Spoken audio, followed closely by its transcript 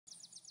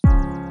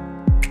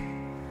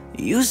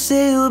You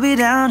say you'll be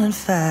down in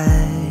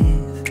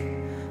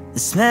 5. The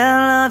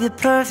smell of your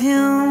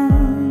perfume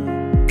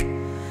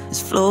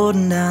is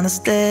floating down the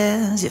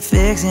stairs. You're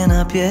fixing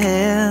up your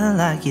hair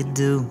like you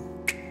do.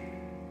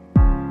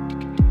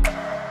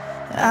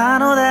 I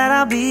know that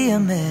I'll be a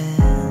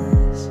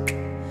mess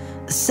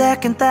the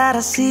second that I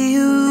see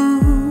you.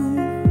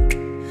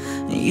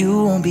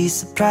 You won't be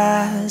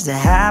surprised, it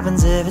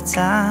happens every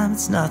time,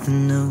 it's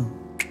nothing new.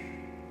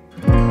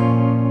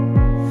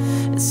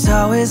 It's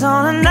always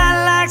on a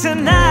night like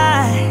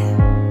tonight.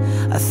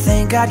 I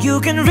thank God you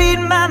can read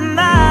my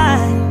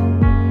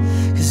mind,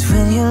 'cause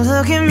when you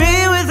look at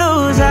me with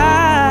those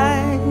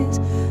eyes,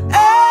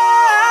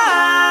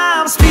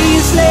 I'm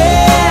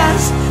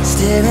speechless,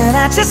 staring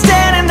at you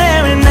standing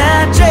there in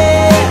that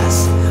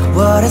dress.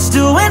 What it's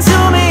doing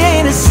to me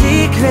ain't a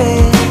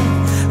secret,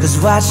 'cause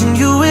watching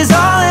you is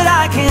all that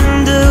I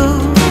can do.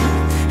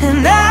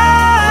 And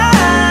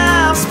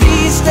I'm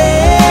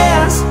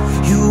speechless.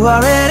 You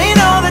already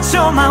know that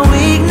you're my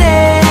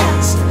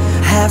weakness.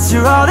 After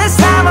all this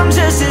time I'm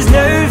just as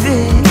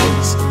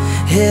nervous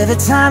every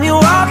time you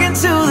walk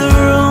into the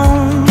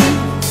room.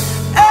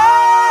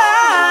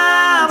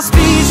 I'm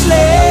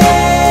speechless.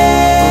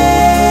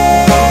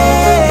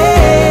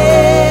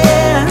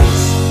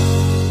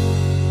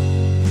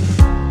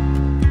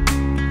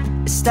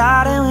 It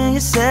started when you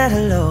said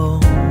hello,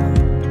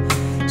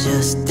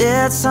 just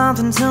did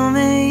something to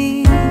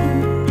me.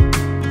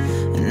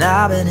 And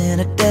I've been in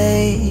a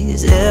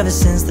daze ever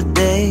since the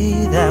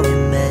day that we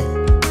met.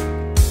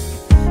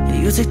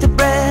 You take the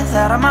breath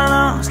out of my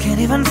lungs, can't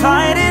even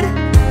fight it,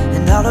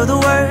 and all of the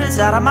words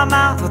out of my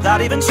mouth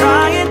without even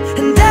trying.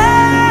 And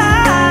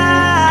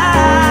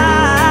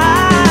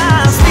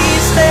I'm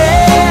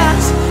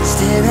speechless,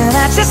 staring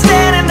at you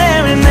standing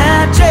there in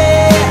that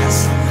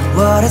dress.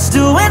 What it's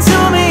doing to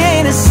me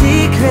ain't a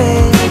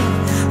secret,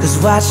 'cause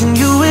watching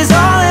you is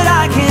all that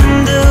I can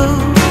do.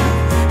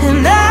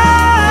 And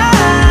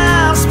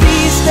I'm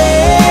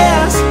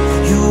speechless.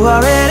 You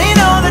already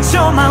know that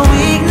you're my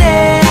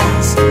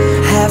weakness.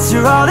 After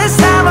all this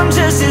time I'm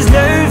just as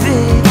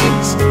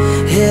nervous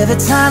every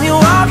time you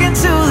walk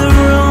into the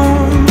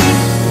room.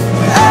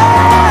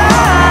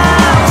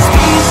 I'm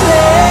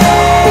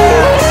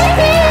speechless.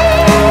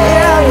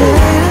 Yeah,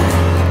 yeah.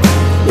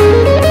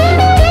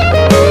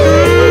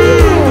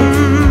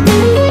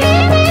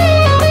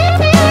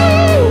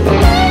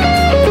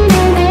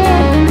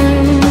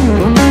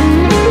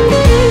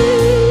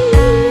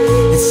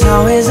 It's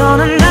always on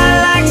a night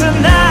like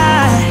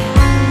tonight.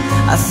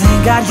 I thank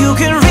God you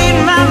can read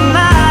my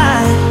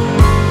mind,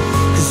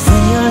 'cause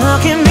when you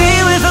look at me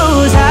with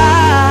those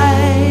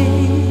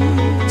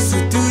eyes. So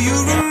do you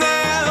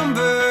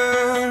remember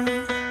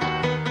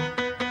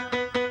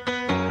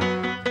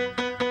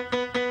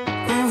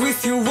with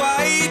your wife?